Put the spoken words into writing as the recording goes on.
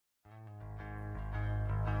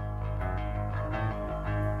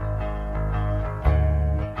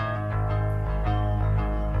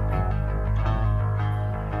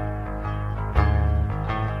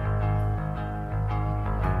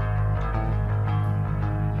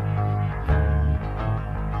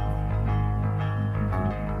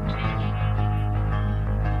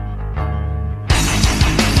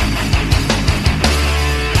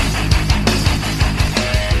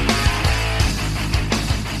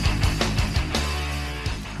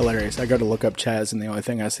hilarious. I go to look up Chaz, and the only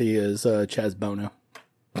thing I see is Chaz Bono.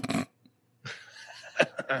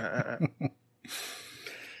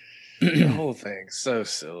 The whole thing's so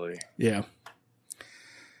silly. Yeah.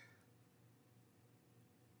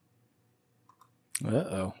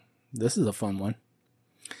 Uh-oh. This is a fun one.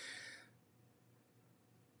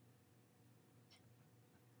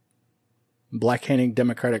 Black-handing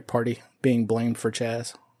Democratic Party being blamed for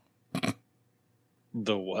Chaz.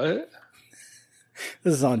 The what?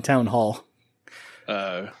 This is on Town Hall.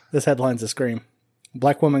 This headline's a scream.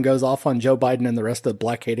 Black woman goes off on Joe Biden and the rest of the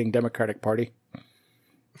black-hating Democratic Party.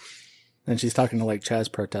 And she's talking to like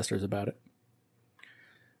Chaz protesters about it.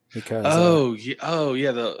 Because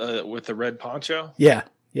the with the red poncho. Yeah.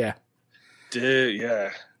 Dude,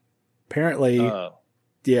 yeah. Apparently,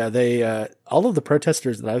 they all of the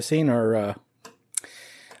protesters that I've seen are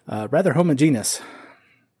rather homogeneous.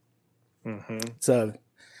 Mm-hmm. It's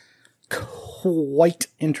quite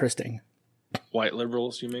interesting. White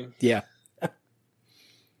liberals, you mean? Yeah.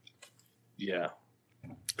 Yeah.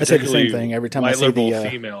 I say the same thing every time I see the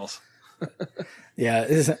females. Yeah,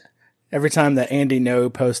 every time that Andy No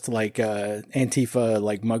posts like Antifa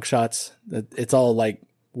like mugshots, it's all like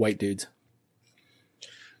white dudes.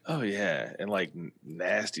 Oh yeah, and like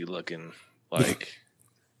nasty looking, like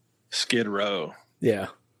Skid Row. Yeah.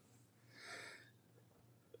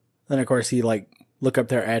 Then of course he like look up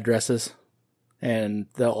their addresses, and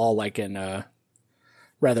they're all like in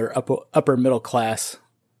rather upper middle class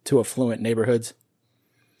to affluent neighborhoods.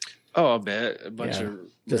 Oh, I bet a bunch of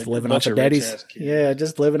just living off of daddy's. Yeah,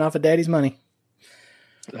 just living off of daddy's money.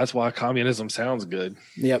 That's why communism sounds good.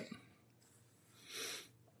 Yep.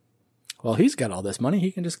 Well, he's got all this money;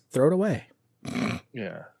 he can just throw it away.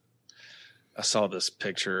 Yeah, I saw this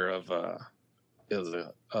picture of it was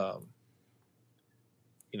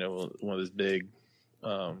one of those big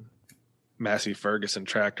Massey Ferguson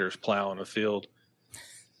tractors plowing a field,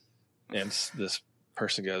 and this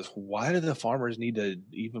person goes, "Why do the farmers need to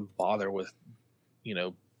even bother with,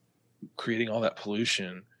 creating all that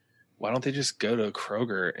pollution? Why don't they just go to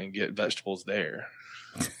Kroger and get vegetables there?"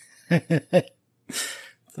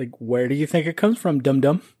 It's like, where do you think it comes from,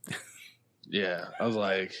 dum-dum? Yeah, I was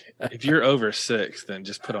like, if you're over 6, then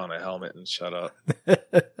just put on a helmet and shut up.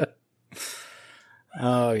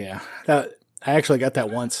 Oh yeah, I actually got that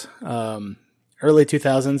once. Early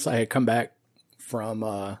 2000s, I had come back from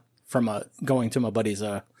going to my buddy's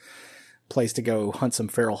place to go hunt some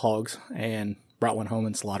feral hogs, and brought one home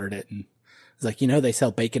and slaughtered it. And it's like, they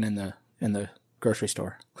sell bacon in the grocery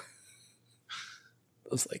store. I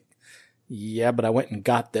was like, yeah, but I went and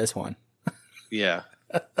got this one. Yeah.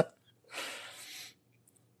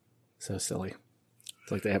 So silly.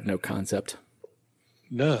 It's like they have no concept.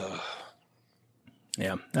 No.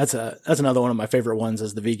 Yeah, that's another one of my favorite ones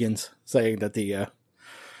is the vegans saying that the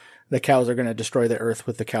cows are going to destroy the earth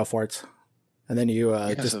with the cow farts. And then you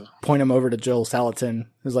point them over to Joel Salatin,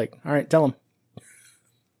 who's like, all right, tell him.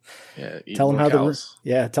 Yeah, tell him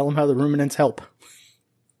how the ruminants help.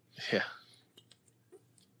 Yeah.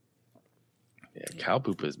 Yeah, cow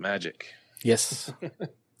poop is magic. Yes.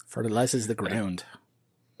 Fertilizes the ground.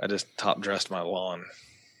 I just top dressed my lawn.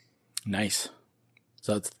 Nice.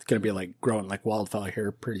 So it's going to be like growing like wildfire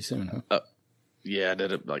here pretty soon, huh? Yeah, I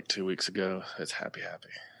did it like 2 weeks ago. It's happy.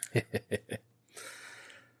 Yeah,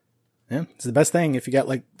 it's the best thing if you got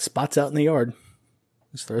like spots out in the yard.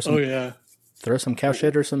 Just throw some cow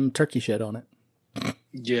shit or some turkey shit on it.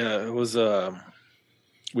 Yeah, it was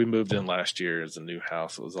we moved in last year as a new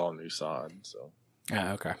house. It was all new sod, so.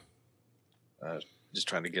 Okay. Just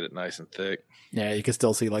trying to get it nice and thick. Yeah, you can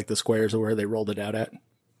still see like the squares of where they rolled it out at.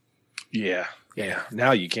 Yeah.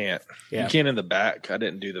 Now you can't. Yeah. You can't in the back. I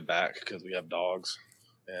didn't do the back because we have dogs.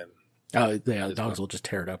 And the dogs will just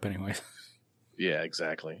tear it up anyways. Yeah,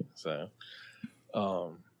 exactly. So,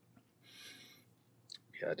 I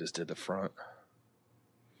just did the front.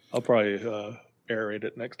 I'll probably aerate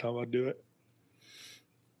it next time I do it.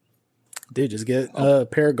 Dude, just get a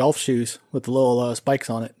pair of golf shoes with the little spikes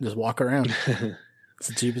on it. Just walk around. It's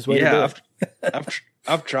the cheapest way to do it.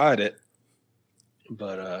 I've tried it,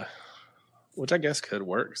 but which I guess could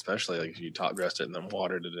work, especially like if you top dressed it and then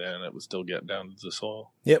watered it in, it would still get down to the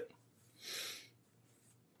soil. Yep.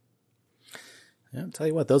 Yeah, I'll tell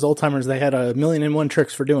you what, those old timers, they had 1,000,001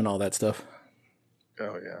 tricks for doing all that stuff.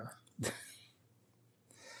 Oh yeah.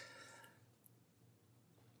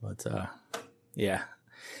 But yeah.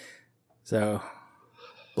 So,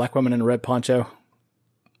 black woman in a red poncho,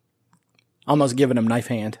 almost giving him knife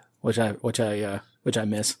hand, which I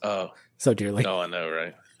miss. Oh, so dearly. No, I know,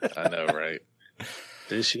 right?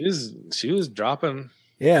 Dude, she was dropping.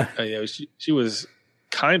 Yeah. She was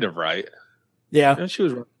kind of right. Yeah. And she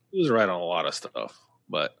was he was right on a lot of stuff,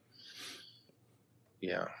 but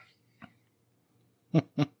yeah.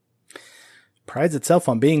 Prides itself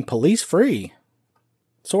on being police free.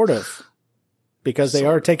 Sort of. Because they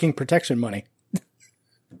are taking protection money.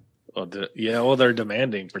 Well, they're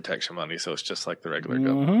demanding protection money, so it's just like the regular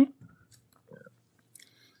government. Yeah.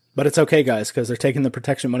 But it's okay, guys, because they're taking the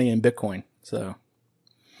protection money in Bitcoin. So,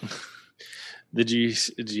 did you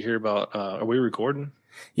hear about? Are we recording?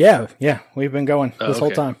 Yeah, we've been going this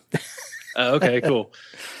whole time. Okay, cool.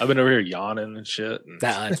 I've been over here yawning and shit. And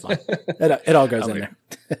that's fine. It all goes in there.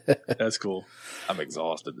 That's cool. I'm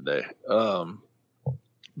exhausted today.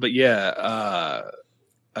 But yeah,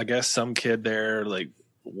 I guess some kid there like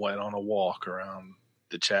went on a walk around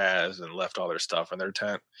the Chaz and left all their stuff in their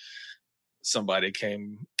tent. Somebody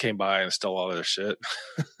came by and stole all their shit.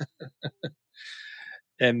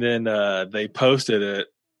 And then they posted it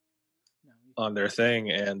on their thing,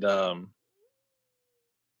 and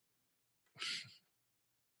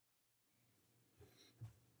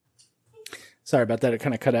sorry about that. It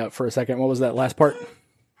kind of cut out for a second. What was that last part?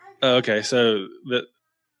 Okay, so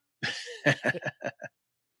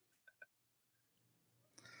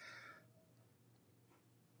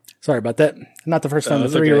sorry about that. Not the first time the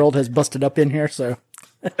 3-year-old has busted up in here, so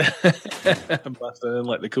busted in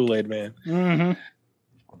like the Kool-Aid man. Mm-hmm.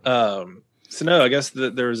 So no, I guess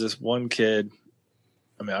there was this one kid.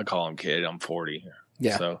 I mean, I call him kid. I'm 40.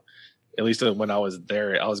 Yeah. So at least when I was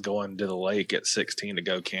there, I was going to the lake at 16 to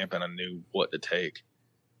go camping. I knew what to take.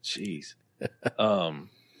 Jeez.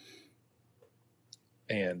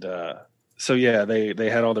 So yeah, they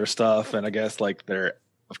had all their stuff, and I guess like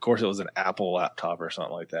of course it was an Apple laptop or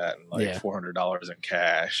something like that, and like $400 in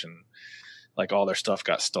cash, and like all their stuff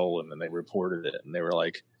got stolen, and they reported it, and they were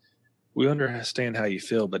like, "We understand how you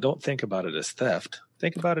feel, but don't think about it as theft.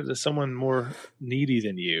 Think about it as someone more needy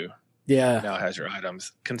than you. Yeah, now has your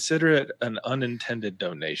items. Consider it an unintended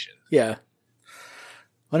donation." Yeah,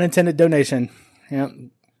 unintended donation. Yeah,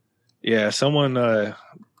 yeah. Someone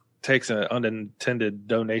takes an unintended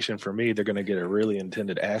donation for me, they're going to get a really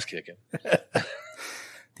intended ass kicking.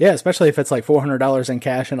 Yeah, especially if it's like $400 in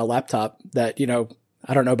cash and a laptop that,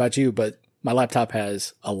 I don't know about you, but my laptop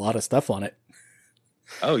has a lot of stuff on it.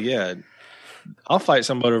 Oh yeah. I'll fight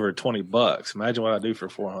somebody over $20. Imagine what I do for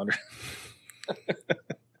 $400.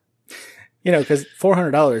 Because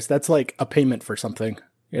 $400, that's like a payment for something.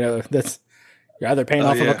 That's you're either paying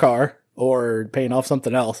off of a car or paying off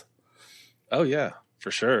something else. Oh yeah. For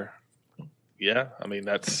sure. Yeah. I mean,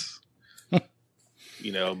 that's, a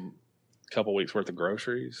couple weeks worth of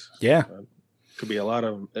groceries. Yeah. Could be a lot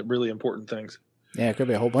of really important things. Yeah. It could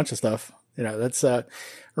be a whole bunch of stuff. That's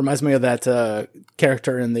reminds me of that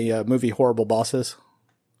character in the movie Horrible Bosses.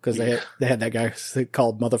 Because they had that guy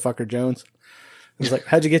called Motherfucker Jones. He was like,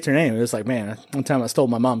 "How'd you get your name?" It was like, "Man, one time I stole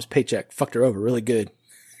my mom's paycheck, fucked her over really good."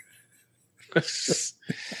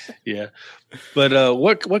 Yeah, but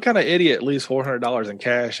what kind of idiot leaves $400 in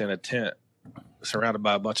cash in a tent surrounded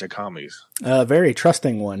by a bunch of commies? A very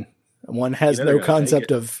trusting one. One has no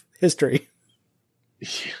concept of history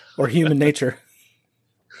or human nature.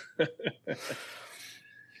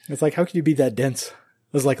 It's like, how could you be that dense?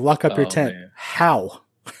 It was like, lock up your tent. Man. How?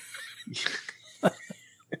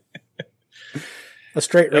 A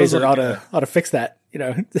straight razor ought to fix that.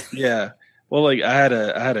 Yeah. Well, like I had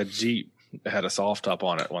a Jeep. It had a soft top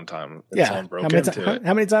on it one time. Yeah.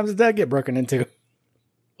 How many times did that get broken into?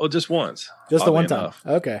 Well, just once. Just the one time.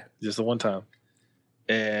 Okay. Just the one time.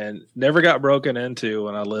 And never got broken into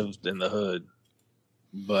when I lived in the hood.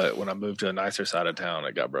 But when I moved to a nicer side of town,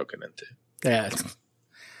 it got broken into. Yeah.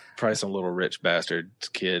 Probably some little rich bastard's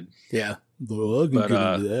kid. Yeah. Well, I can get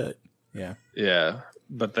into that. Yeah. Yeah.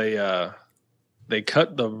 But they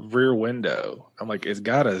cut the rear window. I'm like, it's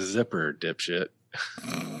got a zipper, dipshit.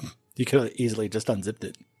 You could have easily just unzipped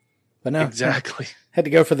it. But no. Exactly. Had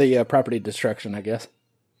to go for the property destruction, I guess.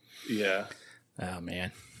 Yeah. Oh,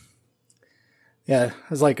 man. Yeah. It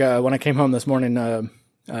was like when I came home this morning,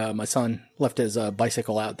 my son left his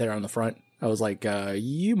bicycle out there on the front. I was like,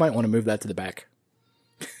 you might want to move that to the back.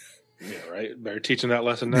 Yeah, right. Better teach him that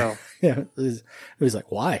lesson now. Yeah. It was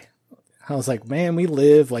like, why? I was like, man, we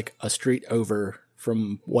live like a street over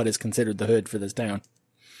from what is considered the hood for this town.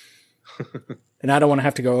 And I don't want to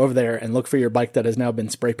have to go over there and look for your bike that has now been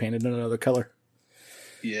spray painted in another color.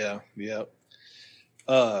 Yeah. Yeah.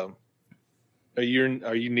 Are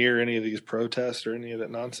you near any of these protests or any of that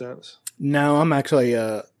nonsense? No, I'm actually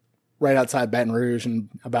right outside Baton Rouge and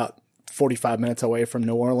about 45 minutes away from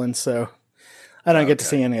New Orleans, so I don't get to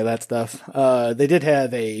see any of that stuff. They did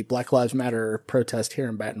have a Black Lives Matter protest here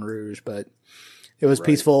in Baton Rouge, but it was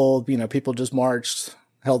peaceful. People just marched,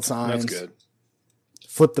 held signs. That's good.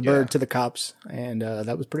 flipped the bird to the cops, and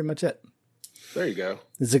that was pretty much it. There you go.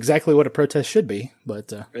 It's exactly what a protest should be,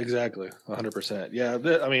 but exactly 100%. Yeah,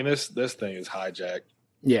 I mean this thing is hijacked.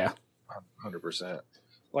 Yeah, 100%.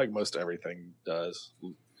 Like most everything does.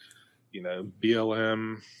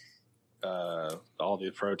 BLM, all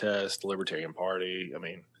the protests, the Libertarian Party. I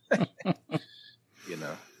mean,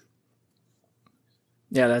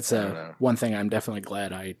 Yeah, that's one thing I'm definitely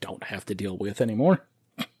glad I don't have to deal with anymore.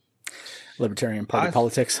 Libertarian Party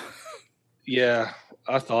politics. Yeah,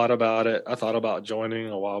 I thought about it. I thought about joining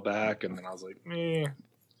a while back, and then I was like,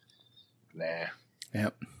 nah.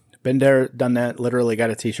 Yep. Been there, done that, literally got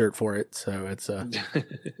a t-shirt for it. So it's,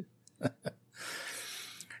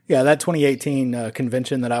 yeah, that 2018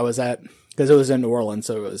 convention that I was at, because it was in New Orleans,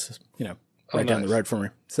 so it was, right down the road from me.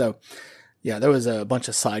 So, yeah, there was a bunch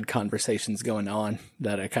of side conversations going on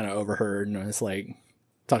that I kind of overheard, and it's like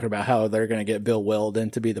talking about how they're going to get Bill Weld in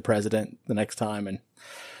to be the president the next time, and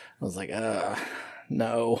I was like,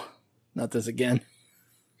 no, not this again.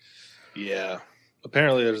 Yeah,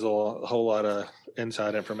 apparently there's a whole lot of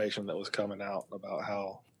inside information that was coming out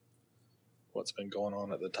about what's been going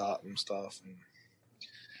on at the top and stuff. And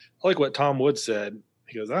I like what Tom Woods said.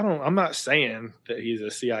 He goes, I'm not saying that he's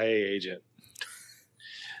a CIA agent.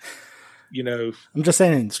 I'm just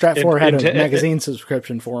saying Stratfor had a magazine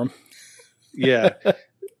subscription for him. Yeah.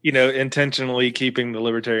 Intentionally keeping the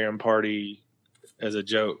Libertarian Party as a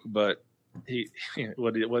joke, but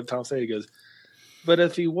what did Tom say? He goes, but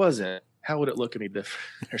if he wasn't, how would it look any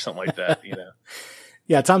different or something like that,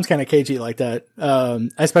 Yeah, Tom's kind of cagey like that. I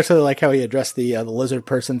especially like how he addressed the lizard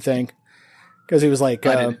person thing, because he was like,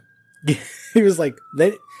 he was like,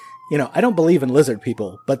 I don't believe in lizard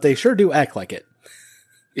people, but they sure do act like it.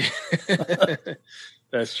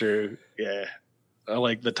 That's true. Yeah. I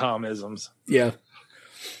like the Tomisms. Yeah.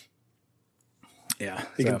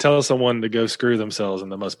 You can tell someone to go screw themselves in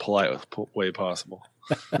the most polite way possible.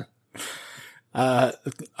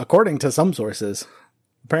 According to some sources,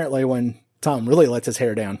 apparently when Tom really lets his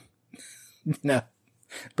hair down,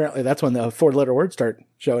 apparently that's when the 4-letter words start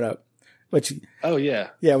showing up, which, oh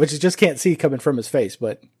yeah. Yeah. Which you just can't see coming from his face,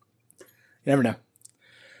 but you never know.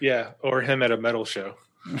 Yeah. Or him at a metal show.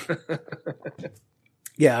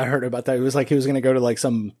 Yeah, I heard about that. It was like he was going to go to like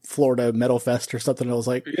some Florida metal fest or something. I was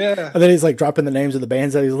like, yeah. And then he's like dropping the names of the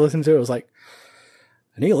bands that he's listening to. I was like,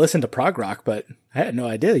 I knew you listened to prog rock, but I had no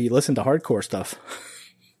idea you listened to hardcore stuff.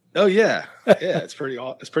 Oh yeah, yeah, it's pretty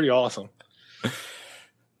awesome.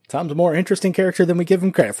 Tom's a more interesting character than we give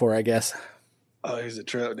him credit for, I guess. Oh, he's a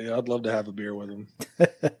trip, dude. I'd love to have a beer with him.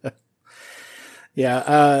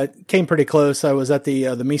 Yeah, came pretty close. I was at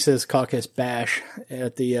the Mises Caucus Bash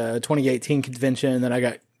at the 2018 convention, and then I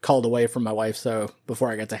got called away from my wife, so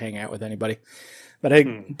before I got to hang out with anybody. But I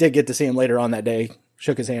did get to see him later on that day.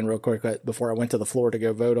 Shook his hand real quick before I went to the floor to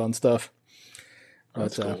go vote on stuff.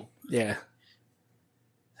 That's cool. Yeah.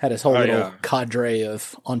 Had his whole little cadre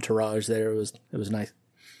of entourage there. It was nice.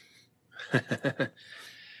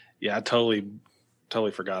 Yeah, I totally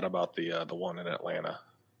forgot about the one in Atlanta.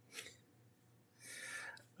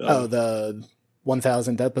 The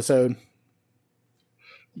 1000th episode.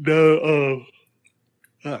 No,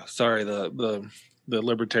 sorry,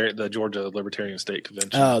 the Georgia Libertarian State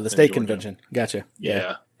Convention. Oh, the state convention. Gotcha.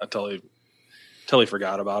 Yeah, I totally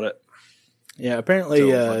forgot about it. Yeah,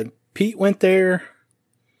 apparently Pete went there.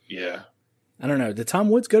 Yeah. I don't know. Did Tom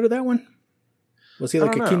Woods go to that one? Was he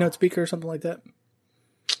like a keynote speaker or something like that?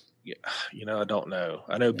 Yeah, I don't know.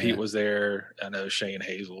 I know Pete was there. I know Shane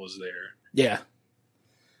Hazel was there. Yeah.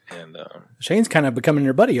 And Shane's kind of becoming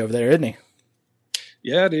your buddy over there, isn't he?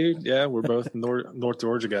 Yeah, dude. Yeah, we're both North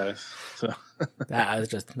Georgia guys. So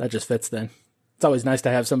that just fits then. It's always nice to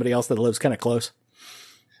have somebody else that lives kind of close.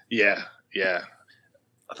 Yeah. I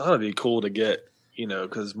thought it'd be cool to get,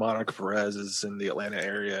 because Monica Perez is in the Atlanta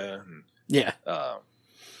area. And, yeah. I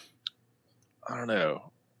don't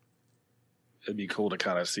know. It'd be cool to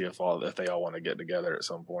kind of see if they all want to get together at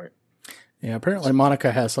some point. Yeah, apparently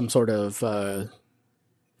Monica has some sort of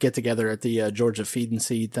get together at the Georgia Feed and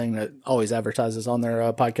Seed thing that always advertises on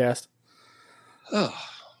their podcast. Oh.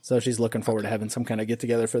 So she's looking forward to having some kind of get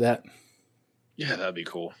together for that. Yeah, that'd be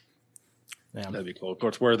cool. Yeah. That'd be cool. Of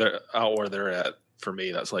course, where they're at, for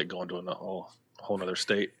me, that's like going to a whole nother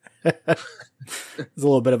state. It's a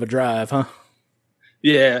little bit of a drive, huh?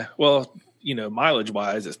 Yeah. Well, mileage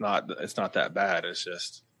wise, it's not that bad. It's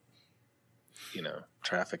just,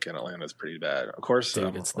 traffic in Atlanta is pretty bad. Of course,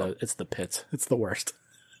 dude, it's the pits. It's the worst.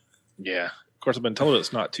 Yeah. Of course, I've been told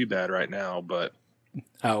it's not too bad right now, but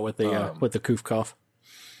with the coof cough.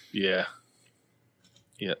 Yeah.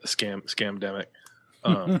 Yeah, the scamdemic.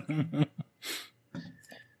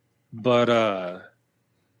 But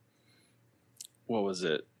what was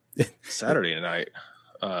it? Saturday night,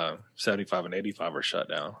 75 and 85 were shut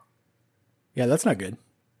down. Yeah, that's not good.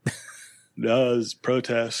 No, it was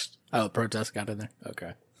protest. Oh, protest got in there.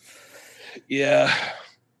 Okay. Yeah.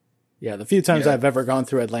 Yeah, the few times I've ever gone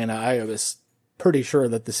through Atlanta, I was pretty sure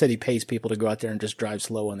that the city pays people to go out there and just drive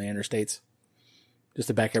slow on the interstates just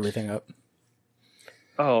to back everything up.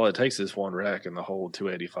 Oh, it takes this one wreck and the whole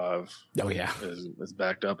 285 is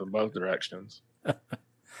backed up in both directions.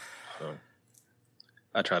 So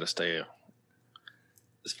I try to stay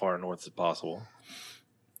as far north as possible.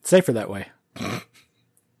 Safer that way.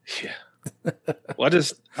 Yeah. Well,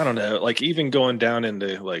 I don't know. Like even going down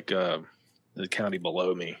into like the county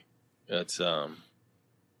below me, it's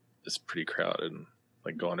pretty crowded.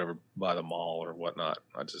 Like going over by the mall or whatnot,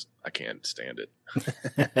 I can't stand it.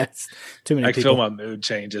 That's too many. I feel my mood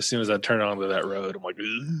change as soon as I turn onto that road. I'm like,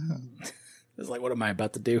 ugh. It's like, what am I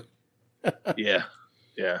about to do? Yeah.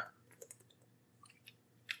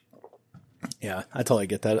 Yeah, I totally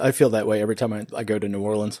get that. I feel that way every time I go to New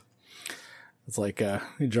Orleans. It's like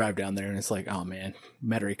you drive down there and it's like, oh man,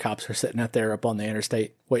 Metairie cops are sitting out there up on the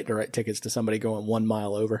interstate waiting to write tickets to somebody going 1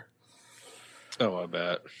 mile over. Oh, I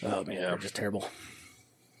bet. Oh man, they're just terrible.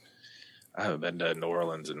 I haven't been to New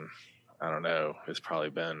Orleans in, I don't know, it's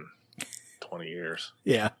probably been 20 years.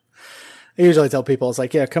 Yeah. I usually tell people, it's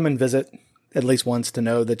like, yeah, come and visit at least once to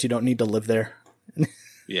know that you don't need to live there.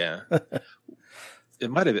 Yeah. It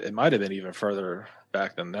might have been even further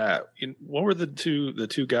back than that. What were the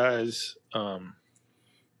two guys,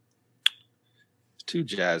 two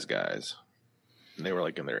jazz guys? And they were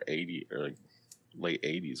like in their 80s or like late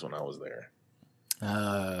 80s when I was there.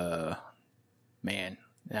 Man,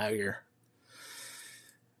 now you're.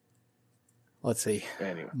 Let's see.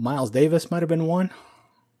 Anyway. Miles Davis might have been one.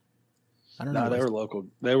 I don't know. No, they were local.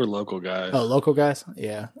 They were local guys. Oh, local guys?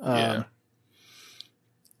 Yeah. Yeah.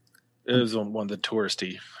 It was on one of the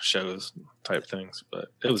touristy shows type things, but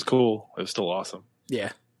it was cool. It was still awesome.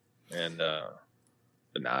 Yeah. And,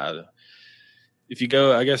 but nah, if you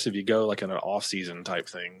go like in an off season type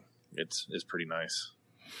thing, it's pretty nice.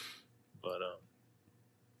 But,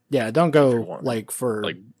 yeah, don't go for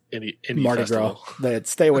any Mardi festival. Gras.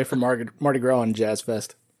 Stay away from Mardi Gras and Jazz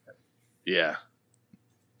Fest. Yeah.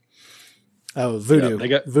 Oh,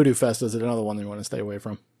 Voodoo. Voodoo Fest is another one they want to stay away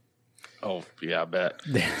from. Oh, yeah, I bet.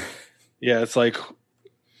 Yeah, it's like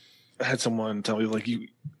I had someone tell me like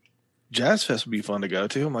Jazz Fest would be fun to go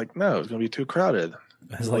to. I'm like, no, it's gonna be too crowded.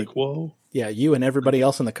 I was like, whoa. Yeah, you and everybody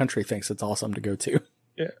else in the country thinks it's awesome to go to.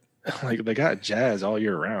 Yeah. Like they got jazz all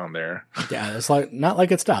year round there. Yeah, it's like not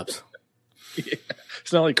like it stops. Yeah.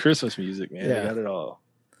 It's not like Christmas music, man. Yeah. They got it all.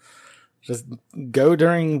 Just go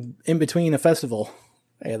in between a festival.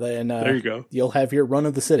 And then there you go. You'll have your run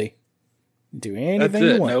of the city. Do anything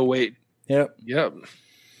you want. No wait. Yep.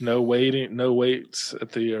 No waiting, no waits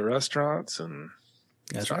at the restaurants, and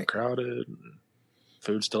it's not crowded. And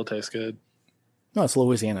food still tastes good. No, it's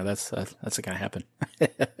Louisiana. That's going to happen.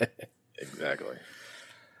 Exactly.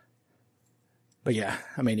 But yeah,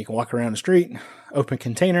 I mean, you can walk around the street, open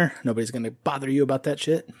container. Nobody's going to bother you about that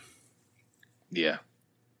shit. Yeah.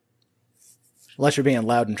 Unless you're being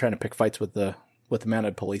loud and trying to pick fights with the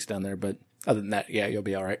mounted police down there. But other than that, yeah, you'll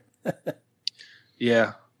be all right.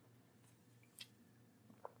 Yeah.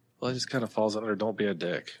 Well, it just kind of falls under don't be a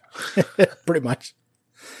dick. Pretty much.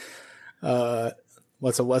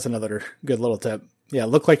 What's another good little tip? Yeah,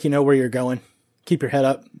 look like you know where you're going. Keep your head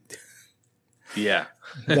up. Yeah.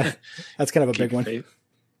 That's kind of a big one.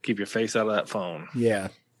 Keep your face out of that phone. Yeah.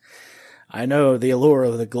 I know the allure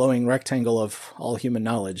of the glowing rectangle of all human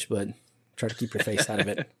knowledge, but try to keep your face out of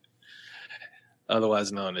it.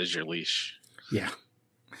 Otherwise known as your leash. Yeah.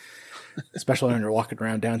 Especially when you're walking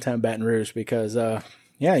around downtown Baton Rouge because,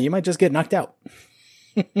 yeah, you might just get knocked out.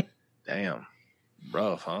 Damn.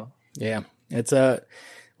 Rough, huh? Yeah. It's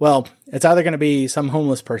it's either going to be some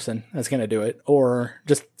homeless person that's going to do it or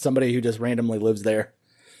just somebody who just randomly lives there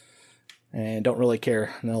and don't really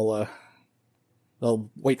care. And they'll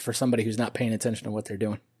wait for somebody who's not paying attention to what they're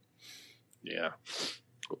doing. Yeah.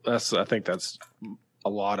 I think that's a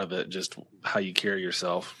lot of it, just how you carry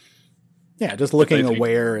yourself. Yeah, just looking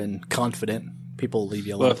aware and confident. People leave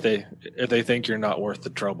you alone. Well, if they think you're not worth the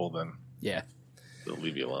trouble, then yeah, they'll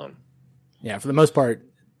leave you alone. Yeah, for the most part,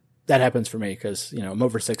 that happens for me because I'm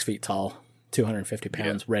over 6 feet tall, 250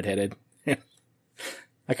 pounds, redheaded.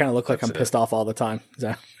 I kind of look like I'm pissed off all the time.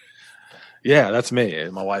 So. Yeah, that's me.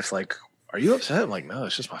 And my wife's like, "Are you upset?" I'm like, "No,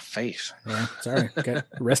 it's just my face." Yeah, sorry, got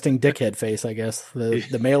resting dickhead face, I guess,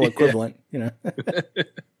 the male equivalent.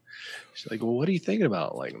 She's like, "Well, what are you thinking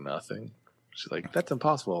about?" Like, nothing. She's like, "That's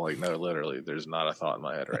impossible." I'm like, no, literally, there's not a thought in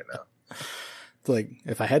my head right now. It's like,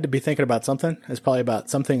 if I had to be thinking about something, it's probably about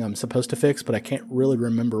something I'm supposed to fix, but I can't really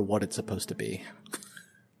remember what it's supposed to be.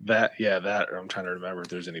 That or I'm trying to remember if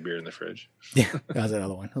there's any beer in the fridge. Yeah, that was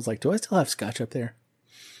another one. I was like, do I still have scotch up there?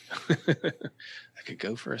 I could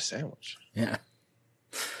go for a sandwich. Yeah.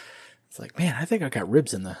 It's like, man, I think I got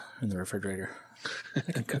ribs in the refrigerator.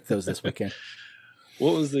 I can cook those this weekend.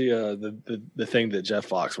 What was the thing that Jeff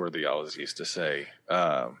Foxworthy always used to say,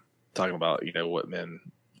 talking about, what men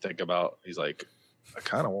think about? He's like, I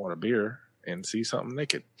kind of want a beer and see something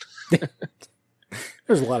naked.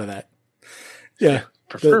 There's a lot of that. Yeah.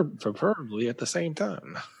 Preferably at the same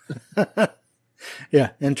time. Yeah.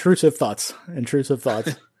 Intrusive thoughts.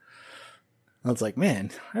 I was like,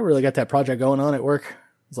 man, I really got that project going on at work.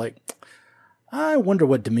 It's like, I wonder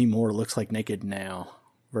what Demi Moore looks like naked now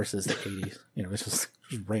versus the 80s. It's just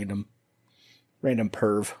random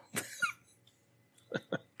perv.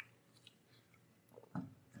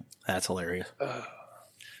 That's hilarious.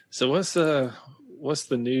 So what's the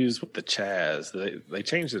news with the Chaz? They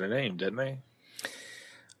changed their name, didn't they?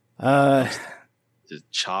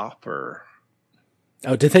 Chop or?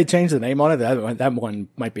 Oh, did they change the name on it? That one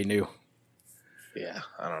might be new. Yeah,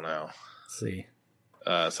 I don't know. Let's see.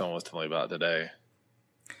 Someone was telling me about it today.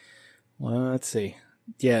 Well, let's see.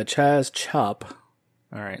 Yeah, Chaz Chop.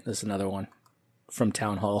 All right, this is another one from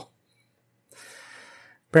Town Hall.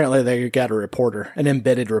 Apparently, they got a reporter, an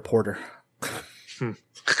embedded reporter.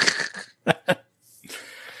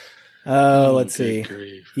 Let's see.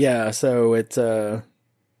 Grief. Yeah, so it's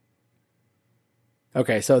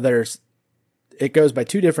okay. So it goes by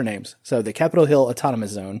two different names. So the Capitol Hill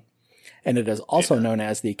Autonomous Zone, and it is also known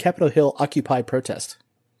as the Capitol Hill Occupy Protest,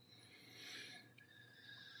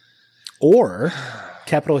 or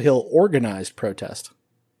Capitol Hill Organized Protest.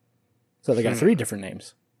 So they got three different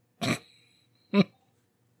names.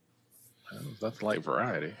 That's like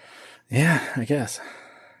variety. Yeah, I guess.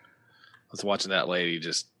 I was watching that lady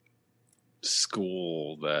just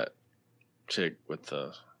school that chick with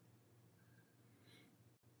the.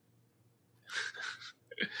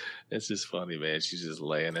 It's just funny, man. She's just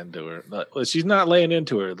laying into her. Well, she's not laying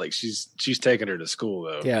into her. Like she's taking her to school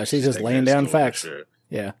though. Yeah, she's just laying down facts. Sure.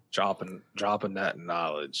 Yeah, dropping that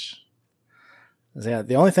knowledge. Yeah,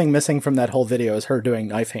 the only thing missing from that whole video is her doing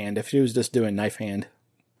knife hand. If she was just doing knife hand.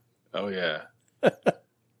 Oh yeah.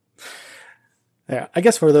 Yeah, I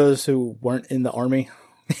guess for those who weren't in the army,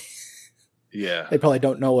 yeah, they probably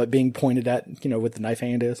don't know what being pointed at, with the knife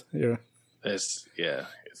hand is. Yeah, it's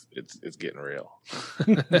getting real.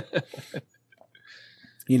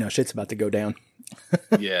 Shit's about to go down.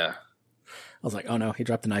 Yeah, I was like, oh no, he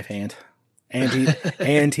dropped the knife hand,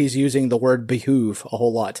 and he's using the word behoove a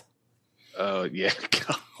whole lot. Oh yeah,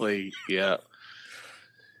 golly, yeah.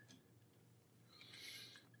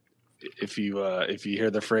 If you hear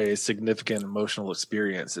the phrase significant emotional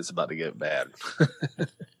experience, it's about to get bad.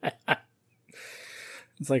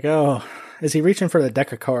 It's like, oh, is he reaching for the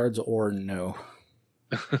deck of cards or no?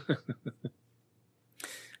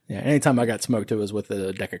 Yeah, anytime I got smoked, it was with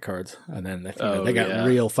the deck of cards, and then they got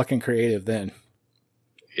real fucking creative then.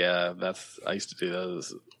 Yeah, I used to do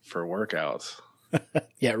those for workouts.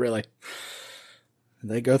 Yeah, really.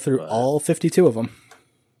 They go through all 52 of them.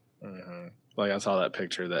 Mm-hmm. Like I saw that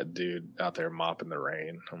picture of that dude out there mopping the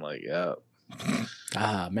rain. I'm like, yeah.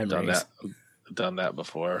 Memories. Done that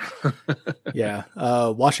before. Yeah.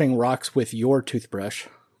 Washing rocks with your toothbrush.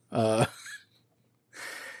 And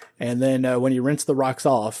then when you rinse the rocks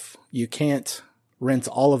off, you can't rinse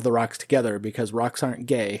all of the rocks together because rocks aren't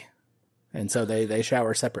gay. And so they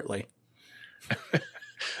shower separately.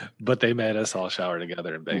 But they made us all shower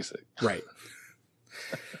together in basic. Right.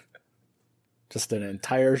 Just an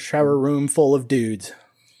entire shower room full of dudes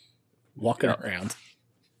walking around.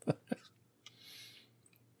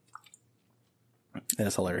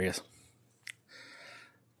 That's hilarious.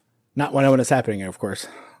 Not when it's happening, of course.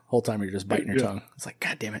 Whole time you're just biting your tongue. It's like,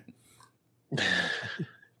 God damn it.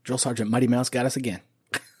 Drill Sergeant Mighty Mouse got us again.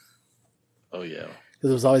 Oh, yeah. Because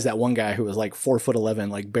there was always that one guy who was like 4'11",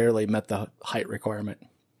 like barely met the height requirement.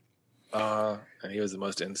 And he was the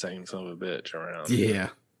most insane son of a bitch around.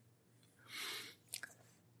 Yeah.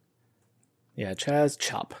 Yeah, Chaz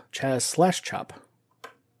Chop. Chaz/Chop.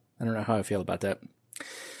 I don't know how I feel about that.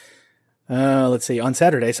 Let's see. On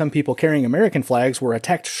Saturday, some people carrying American flags were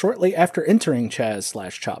attacked shortly after entering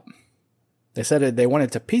Chaz/Chop. They said they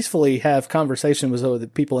wanted to peacefully have conversation with the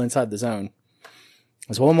people inside the zone.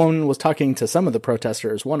 As one woman was talking to some of the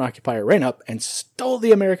protesters, one occupier ran up and stole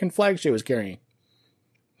the American flag she was carrying.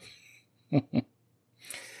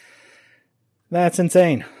 That's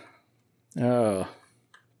insane. Oh.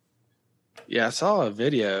 Yeah, I saw a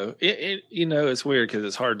video. It's weird because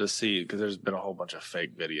it's hard to see because there's been a whole bunch of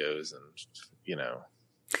fake videos and,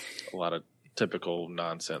 a lot of typical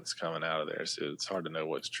nonsense coming out of there. So it's hard to know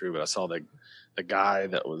what's true. But I saw the guy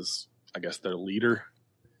that was, I guess, their leader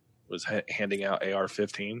was handing out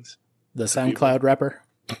AR-15s. The SoundCloud rapper.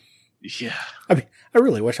 Yeah. I mean, I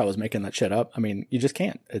really wish I was making that shit up. I mean, you just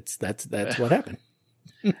can't. That's what happened.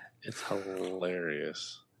 It's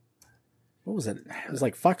hilarious. What was it? It was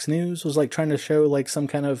like Fox News was like trying to show like some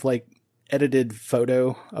kind of like edited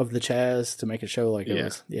photo of the Chaz to make it show like it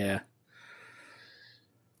was. Yeah.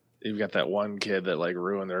 You've got that one kid that like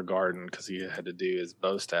ruined their garden because he had to do his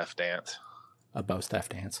bow staff dance. A bow staff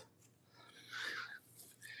dance.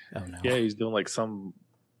 Oh no. Yeah, he's doing like some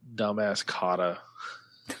dumbass kata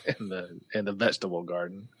in the vegetable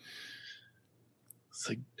garden. It's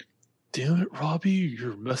like, damn it, Robbie,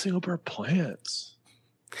 you're messing up our plants.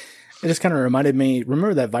 It just kind of reminded me.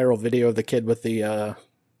 Remember that viral video of the kid with the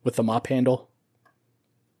mop handle,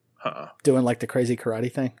 doing like the crazy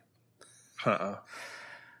karate thing? Oh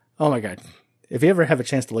my god! If you ever have a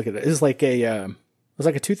chance to look at it, it's like it was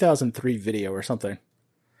like a 2003 video or something.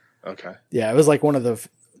 Okay. Yeah, it was like one of the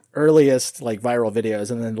earliest like viral videos,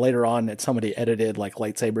 and then later on, somebody edited like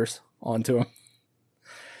lightsabers onto him,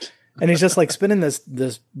 and he's just like spinning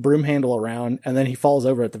this broom handle around, and then he falls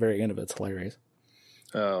over at the very end of it. It's hilarious.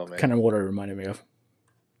 Oh man! Kind of what it reminded me of.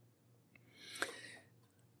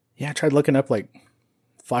 Yeah, I tried looking up like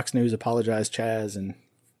Fox News apologized Chaz, and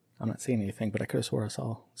I'm not seeing anything, but I could have swore I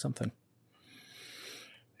saw something.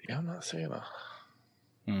 Yeah, I'm not seeing a.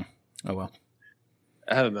 Oh well.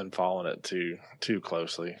 I haven't been following it too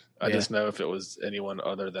closely. I just know if it was anyone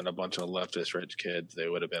other than a bunch of leftist rich kids, they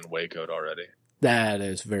would have been Waco'd already. That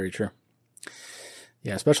is very true.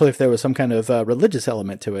 Yeah, especially if there was some kind of religious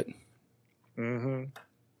element to it. Mm-hmm.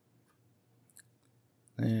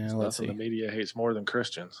 Yeah, let's see. The media hates more than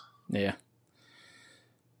Christians. Yeah.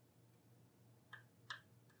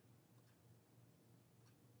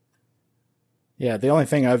 Yeah, the only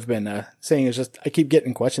thing I've been saying is just I keep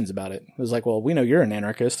getting questions about it. It was like, well, we know you're an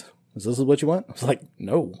anarchist. Is this what you want? I was like,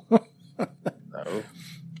 no. No.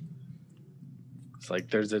 It's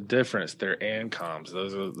like there's a difference. They're ANCOMs.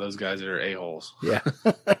 Those guys are a-holes. Yeah.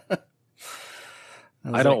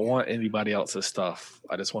 I don't want anybody else's stuff.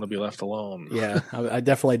 I just want to be left alone. Yeah, I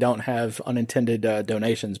definitely don't have unintended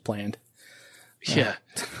donations planned. Yeah.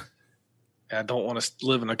 I don't want to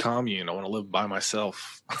live in a commune. I want to live by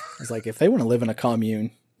myself. It's like, if they want to live in a commune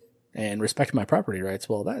and respect my property rights,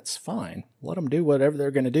 well, that's fine. Let them do whatever they're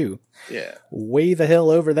going to do. Yeah. Way the hell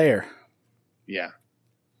over there. Yeah.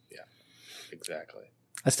 Yeah. Exactly.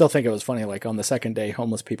 I still think it was funny, like on the second day,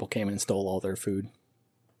 homeless people came and stole all their food.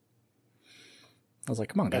 I was like,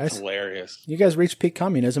 come on, guys. That's hilarious. You guys reached peak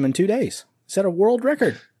communism in 2 days. Set a world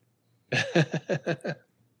record.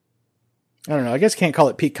 I don't know. I guess you can't call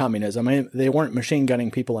it peak communism. I mean, they weren't machine gunning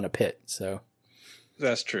people in a pit, so.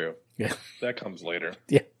 That's true. Yeah. That comes later.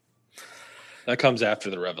 Yeah. That comes after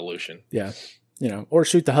the revolution. Yeah. Or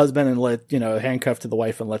shoot the husband and let, handcuff to the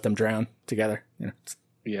wife and let them drown together.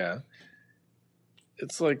 Yeah.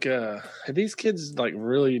 It's like, have these kids like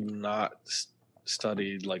really not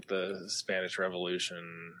studied like the Spanish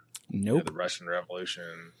Revolution? Nope. The Russian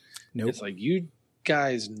Revolution? Nope. It's like, you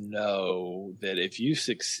guys know that if you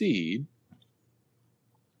succeed,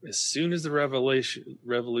 as soon as the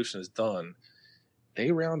revolution is done,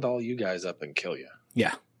 they round all you guys up and kill you.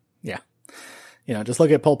 Yeah. Yeah. Just look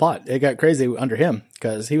at Pol Pot. It got crazy under him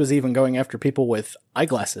because he was even going after people with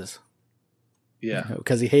eyeglasses. Yeah.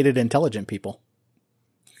 Because he hated intelligent people.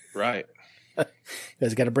 Right. You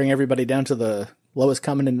guys got to bring everybody down to the lowest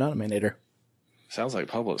common denominator. Sounds like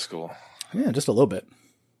public school. Yeah, just a little bit.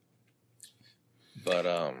 But,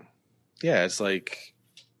 yeah, it's like,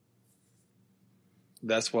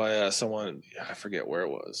 that's why someone, I forget where it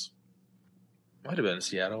was. Might have been in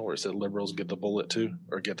Seattle where it said liberals get the bullet too,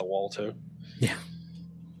 or get the wall too. Yeah.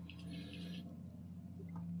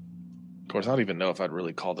 Of course, I don't even know if I'd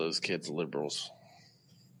really call those kids liberals.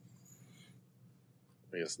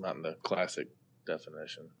 I guess not in the classic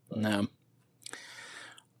definition. No.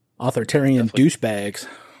 Authoritarian douchebags.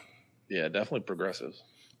 Yeah, definitely progressives.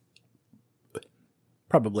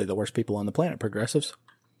 Probably the worst people on the planet, progressives.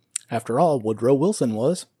 After all, Woodrow Wilson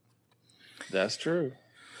was. That's true.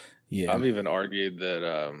 Yeah. I've even argued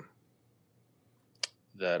that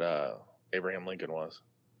Abraham Lincoln was.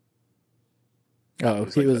 Oh,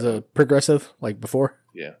 he was a progressive like before?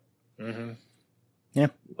 Yeah. Mm-hmm. Yeah.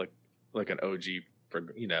 Like an OG, he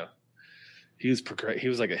was he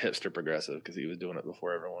was like a hipster progressive because he was doing it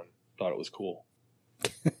before everyone thought it was cool.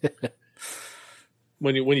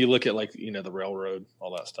 when you look at like the railroad,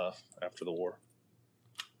 all that stuff after the war,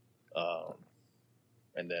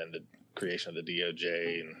 and then the creation of the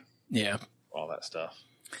DOJ and all that stuff.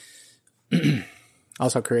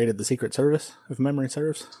 Also created the Secret Service, if memory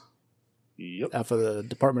serves. Yep. Out of the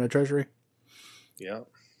Department of Treasury. Yeah.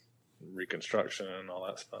 Reconstruction and all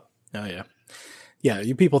that stuff. Oh yeah. Yeah,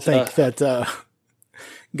 you people think that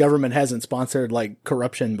government hasn't sponsored like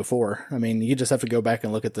corruption before. I mean, you just have to go back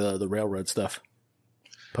and look at the railroad stuff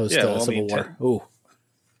post Civil War. Ooh.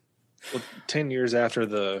 Well, 10 years after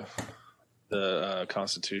the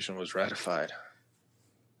Constitution was ratified.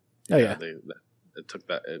 Oh yeah.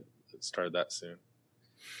 It started that soon.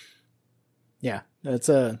 Yeah, it's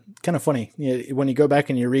kind of funny when you go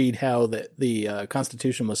back and you read how the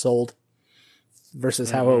Constitution was sold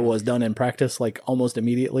versus how it was done in practice, like almost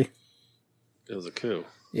immediately. It was a coup.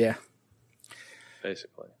 Yeah.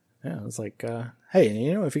 Basically. Yeah, it's like, hey,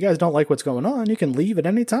 if you guys don't like what's going on, you can leave at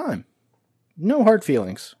any time. No hard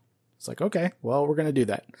feelings. It's like, okay, well, we're going to do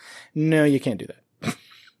that. No, you can't do that.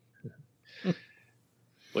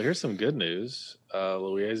 Well, here's some good news.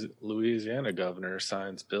 Louisiana governor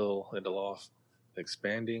signs bill into law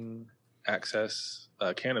expanding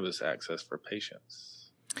cannabis access for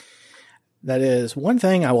patients. That is one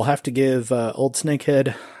thing I will have to give old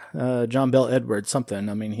snakehead John Bel Edwards something.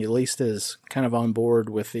 I mean, he at least is kind of on board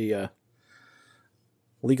with the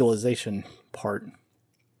legalization part.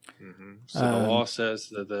 Mm-hmm. So the law says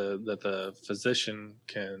that the physician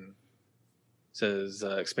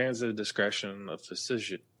expands the discretion of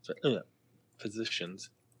physicians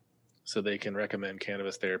so they can recommend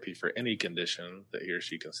cannabis therapy for any condition that he or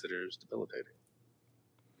she considers debilitating.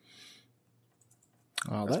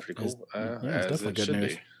 Oh, that's pretty cool. It's definitely good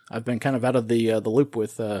news. I've been kind of out of the loop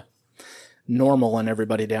with Normal and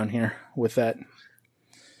everybody down here with that.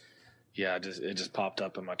 Yeah, it just popped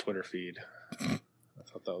up in my Twitter feed. I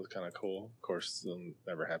thought that was kind of cool. Of course, it'll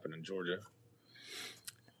never happen in Georgia.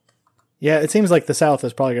 Yeah, it seems like the South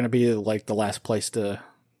is probably going to be like the last place to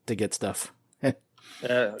get stuff.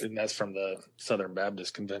 And that's from the Southern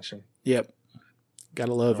Baptist Convention. Yep.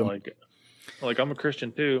 Gotta love them. Like I'm a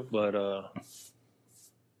Christian too, but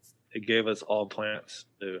it gave us all plants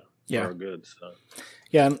for our good. So.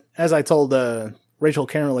 Yeah, and as I told Rachel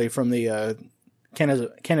Camerly from the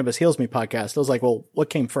Cannabis Heals Me podcast, I was like, well, what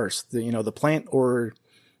came first? The plant or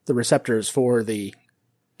the receptors for the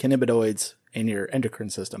cannabinoids in your endocrine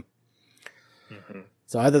system? Mm-hmm.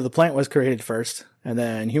 So either the plant was created first and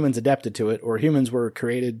then humans adapted to it, or humans were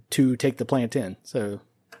created to take the plant in. So,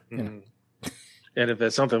 And if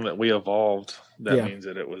it's something that we evolved, that means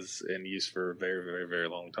that it was in use for a very, very, very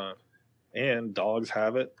long time. And dogs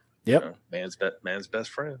have it. Yep. Man's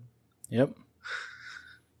best friend. Yep.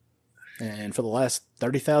 And for the last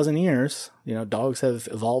 30,000 years, dogs have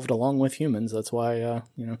evolved along with humans. That's why,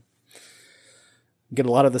 get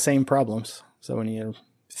a lot of the same problems. So when you're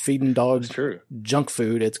feeding dogs junk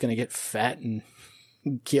food, it's going to get fat and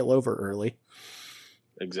keel over early.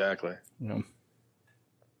 Exactly.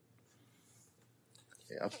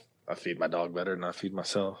 Yeah, I feed my dog better than I feed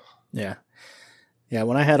myself. Yeah. Yeah,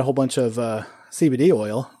 when I had a whole bunch of CBD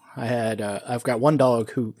oil, I've got one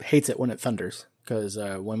dog who hates it when it thunders because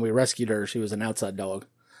when we rescued her, she was an outside dog.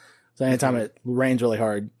 So anytime it rains really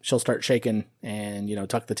hard, she'll start shaking and,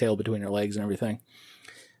 tuck the tail between her legs and everything.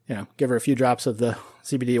 Give her a few drops of the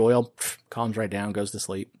CBD oil, calms right down, goes to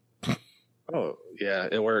sleep. Oh, yeah,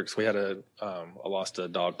 it works. We had I lost a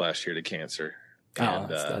dog last year to cancer. And,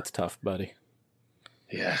 that's tough, buddy.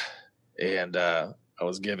 Yeah. And I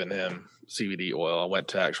was giving him CBD oil. I went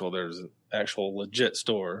to there's an actual legit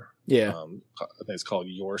store. Yeah. I think it's called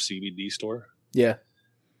Your CBD Store. Yeah.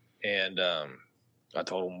 And I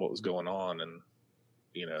told them what was going on, and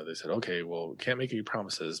they said, okay, well, can't make any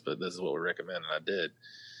promises, but this is what we recommend. And I did.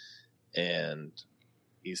 And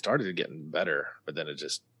he started getting better, but then it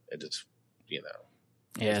just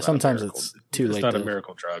yeah, sometimes it's too late. It's not a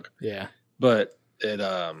miracle drug. Yeah. But it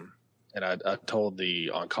and I told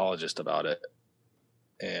the oncologist about it,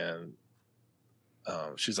 and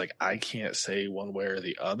she's like, I can't say one way or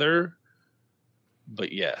the other,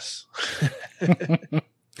 but yes.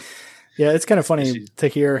 Yeah, it's kind of funny to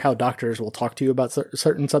hear how doctors will talk to you about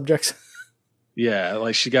certain subjects. Yeah,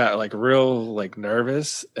 like she got like real like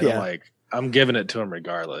nervous, and I'm giving it to him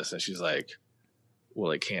regardless, and she's like,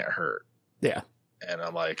 well, it can't hurt. Yeah. And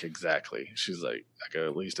I'm like, exactly. She's like, I go,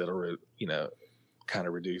 at least it'll kind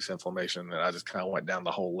of reduce inflammation. And I just kind of went down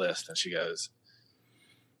the whole list, and she goes,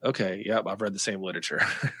 okay, yep, I've read the same literature.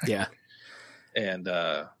 Yeah. And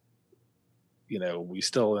we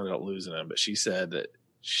still ended up losing him, but she said that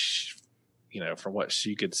from what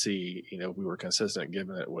she could see, we were consistent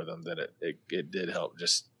giving it with them, that it did help,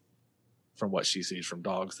 just from what she sees from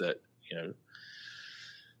dogs that,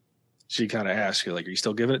 she kind of asked, like, are you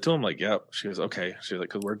still giving it to them? Like, yep. She goes, okay. She was like,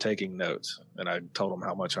 because we're taking notes. And I told them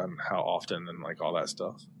how much on how often and like all that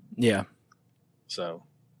stuff. Yeah. So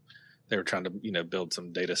they were trying to, build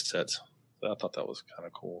some data sets. So I thought that was kind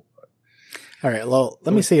of cool. But. All right. Well,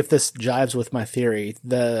 let me see if this jives with my theory.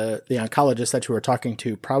 The oncologist that you were talking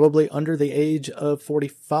to, probably under the age of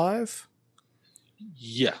 45?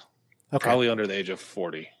 Yeah. Okay. Probably under the age of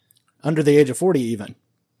 40. Under the age of 40 even?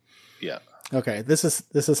 Yeah. Okay. This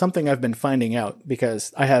is something I've been finding out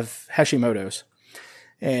because I have Hashimoto's,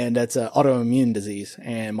 and that's an autoimmune disease.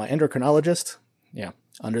 And my endocrinologist,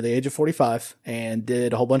 under the age of 45, and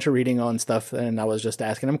did a whole bunch of reading on stuff. And I was just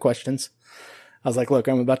asking him questions. I was like, look,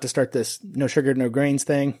 I'm about to start this no sugar, no grains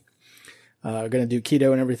thing. Going to do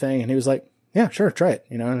keto and everything. And he was like, yeah, sure, try it.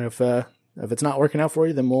 And if it's not working out for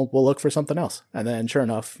you, then we'll look for something else. And then sure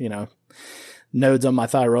enough, nodes on my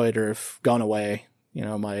thyroid have gone away.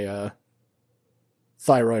 My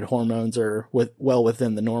thyroid hormones are well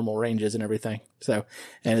within the normal ranges and everything. So,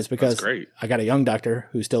 and it's because I got a young doctor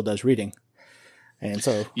who still does reading. And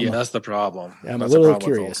so, that's the problem. I'm a little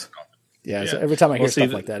curious. Yeah, so every time I hear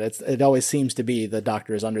stuff like that, it always seems to be the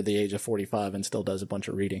doctor is under the age of 45 and still does a bunch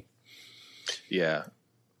of reading. Yeah.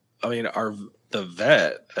 I mean, the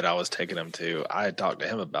vet that I was taking him to, I had talked to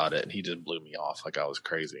him about it and he just blew me off like I was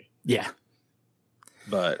crazy. Yeah.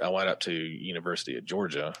 But I went up to University of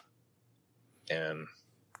Georgia and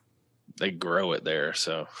they grow it there.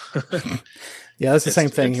 So yeah, that's the same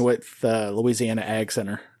thing with Louisiana Ag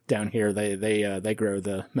Center down here. They grow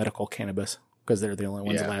the medical cannabis because they're the only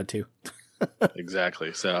ones allowed to.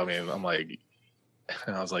 Exactly. So, I mean, I'm like,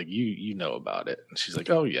 and I was like, you know about it. And she's like,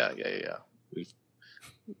 oh yeah.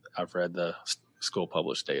 I've read the school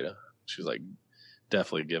published data. She's like,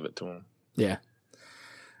 definitely give it to him. Yeah.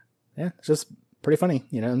 Yeah. It's just pretty funny.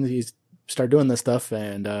 You start doing this stuff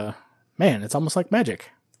and, man, it's almost like magic.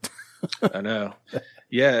 I know.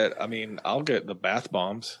 Yeah. I mean, I'll get the bath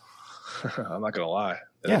bombs. I'm not going to lie.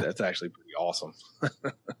 That's actually pretty awesome.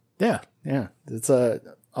 Yeah. It's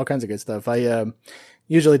all kinds of good stuff. I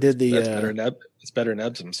usually did the. It's better than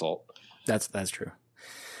Epsom salt. That's true.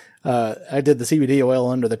 I did the CBD oil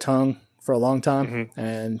under the tongue for a long time,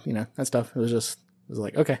 and that stuff. It was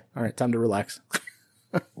like, okay, all right, time to relax.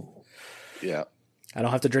 Yeah. I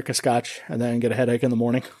don't have to drink a scotch and then get a headache in the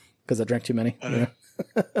morning because I drank too many.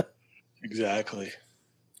 Exactly.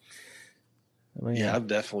 Yeah, I've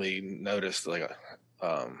definitely noticed like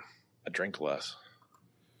I drink less,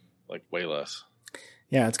 like way less.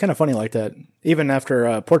 Yeah, it's kind of funny like that. Even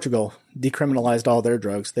after Portugal decriminalized all their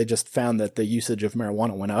drugs, they just found that the usage of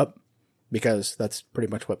marijuana went up because that's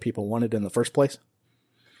pretty much what people wanted in the first place.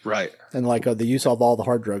 Right. And like the use of all the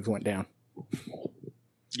hard drugs went down.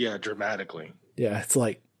 Yeah, dramatically. Yeah, it's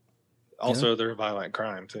like. Also, they're violent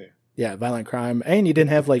crime too. Yeah, violent crime. And you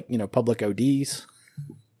didn't have like, public ODs.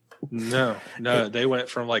 No, they went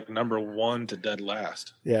from like number 1 to dead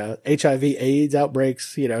last. Yeah, HIV, AIDS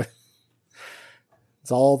outbreaks,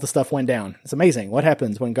 it's all the stuff went down. It's amazing what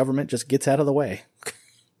happens when government just gets out of the way.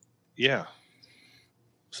 Yeah.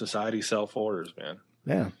 Society self-orders, man.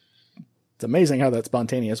 Yeah. It's amazing how that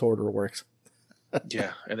spontaneous order works.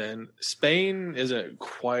 Yeah, and then Spain isn't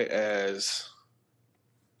quite as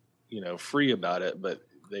free about it, but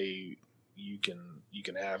you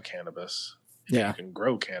can have cannabis. Yeah. You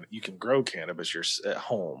can grow cannabis at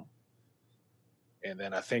home. And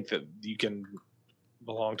then I think that you can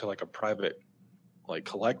belong to like a private like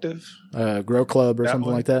collective. Grow club or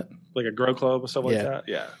something like that. Like a grow club or stuff like that.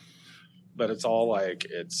 Yeah. But it's all like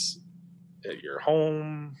it's at your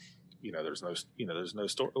home. There's no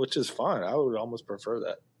store, which is fine. I would almost prefer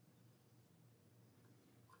that.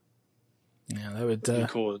 Yeah, that would be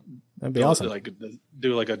cool. That'd be awesome. Like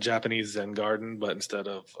do like a Japanese Zen garden, but instead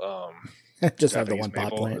of just have the one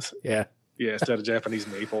pot plant. Yeah. Yeah, instead of Japanese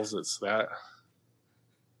maples, it's that.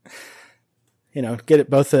 Get it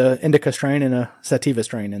both a indica strain and a sativa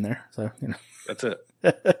strain in there. So, That's it.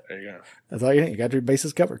 There you go. That's all you need. You got your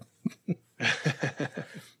bases covered. I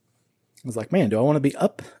was like, man, do I want to be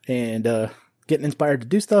up and getting inspired to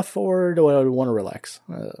do stuff, or do I want to relax?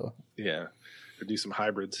 Yeah. Or do some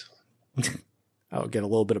hybrids. I'll get a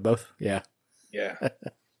little bit of both. Yeah. Yeah.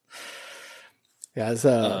 Yeah. It's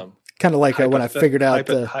kind of like when I figured out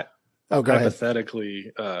go ahead.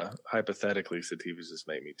 Hypothetically, sativas just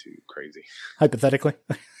make me too crazy. Hypothetically?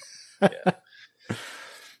 Yeah.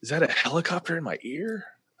 Is that a helicopter in my ear?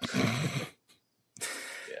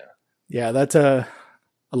 Yeah, that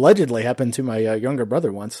allegedly happened to my younger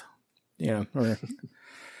brother once. Or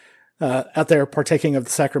out there partaking of the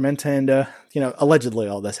sacrament, and allegedly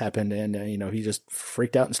all this happened, and he just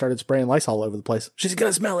freaked out and started spraying Lysol all over the place. She's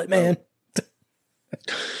gonna smell it, man.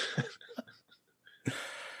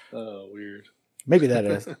 Oh, weird. Maybe that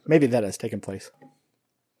has taken place,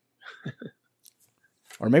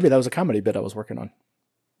 or maybe that was a comedy bit I was working on.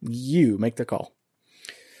 You make the call.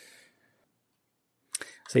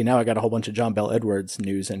 See, now I got a whole bunch of John Bell Edwards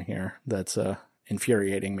news in here that's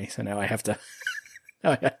infuriating me. So now I have to.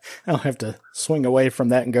 I'll have to swing away from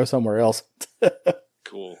that and go somewhere else.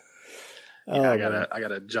 Cool. Yeah, I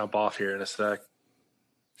gotta jump off here in a sec.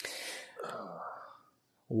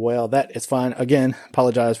 Well, that is fine. Again,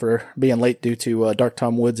 apologize for being late due to Dark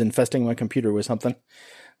Tom Woods infesting my computer with something.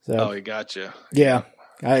 So, he got you. Yeah,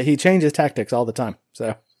 he changes tactics all the time.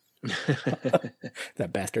 So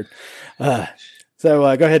that bastard.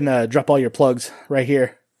 So go ahead and drop all your plugs right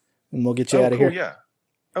here, and we'll get you out of here. Yeah.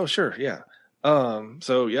 Oh, sure. Yeah.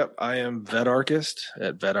 So yep, I am Vetarchist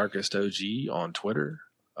at VetarchistOG on Twitter,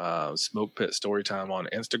 Smoke Pit Storytime on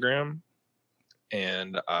Instagram,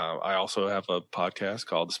 and I also have a podcast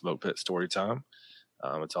called the Smoke Pit Storytime.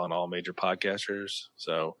 It's on all major podcasters.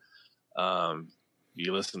 So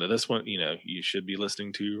you listen to this one, you should be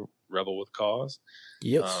listening to Rebel with Cause.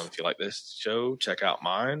 Yes. If you like this show, check out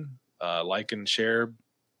mine. Like and share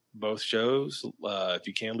both shows. If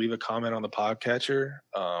you can, leave a comment on the podcatcher.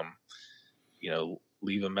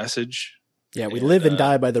 Leave a message. Yeah, we live and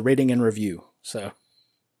die by the rating and review. So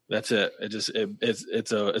that's it.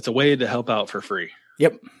 It's a way to help out for free.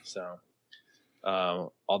 Yep. So,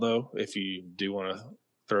 although if you do want to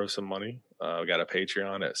throw some money, we got a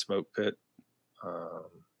Patreon at Smoke Pit.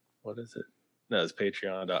 What is it? No, it's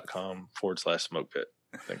patreon.com/Smoke Pit.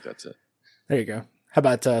 I think that's it. There you go. How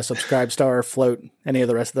about Subscribe Star, Float, any of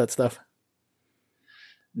the rest of that stuff?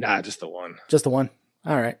 Nah, just the one. Just the one.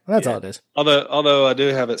 All right. Well, that's all it is. Although I do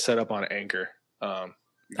have it set up on Anchor. To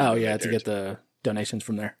get the donations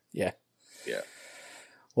from there. Yeah. Yeah.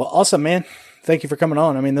 Well, awesome, man. Thank you for coming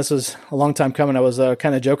on. I mean, this was a long time coming. I was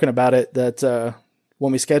kind of joking about it that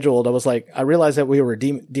when we scheduled, I was like, I realized that we were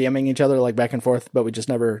DMing each other like back and forth, but we just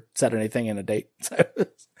never set anything in a date. So,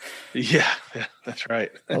 yeah, that's right.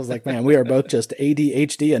 I was like, man, we are both just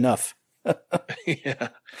ADHD enough.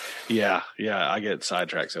 Yeah. I get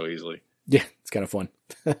sidetracked so easily. Yeah, it's kind of fun.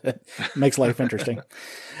 Makes life interesting.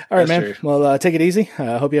 All right, man. True. Well, take it easy.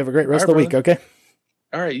 I hope you have a great rest of the week, okay?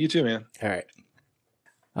 All right, you too, man.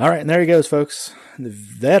 All right, and there he goes, folks. The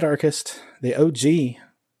Vetarchist, the OG.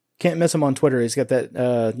 Can't miss him on Twitter. He's got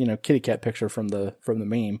that, kitty cat picture from the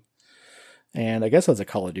meme. And I guess that's a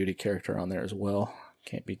Call of Duty character on there as well.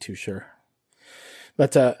 Can't be too sure.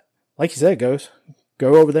 But like you said, go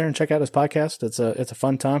over there and check out his podcast. It's a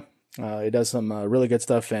fun time. He does some really good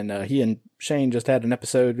stuff, and he and Shane just had an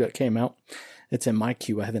episode that came out. It's in my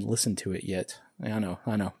queue. I haven't listened to it yet. I know.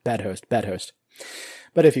 Bad host.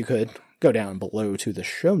 But if you could, go down below to the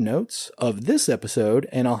show notes of this episode,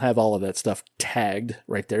 and I'll have all of that stuff tagged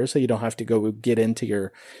right there, so you don't have to go get into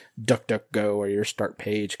your DuckDuckGo or your start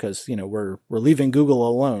page, because, we're leaving Google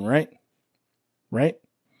alone, right? Right?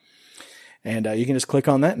 And you can just click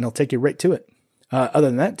on that, and it'll take you right to it.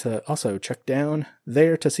 Other than that, also check down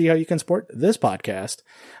there to see how you can support this podcast.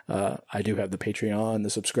 I do have the Patreon, the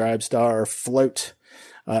Subscribe Star, Float.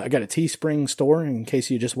 I got a Teespring store in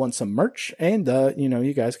case you just want some merch. And,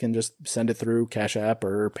 you guys can just send it through Cash App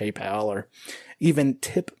or PayPal, or even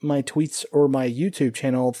tip my tweets or my YouTube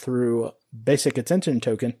channel through Basic Attention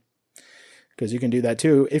Token, because you can do that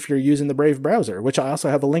too if you're using the Brave browser, which I also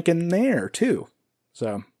have a link in there too.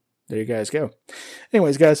 So there you guys go.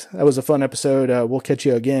 Anyways, guys, that was a fun episode. We'll catch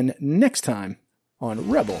you again next time on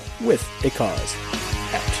Rebel with a Cause.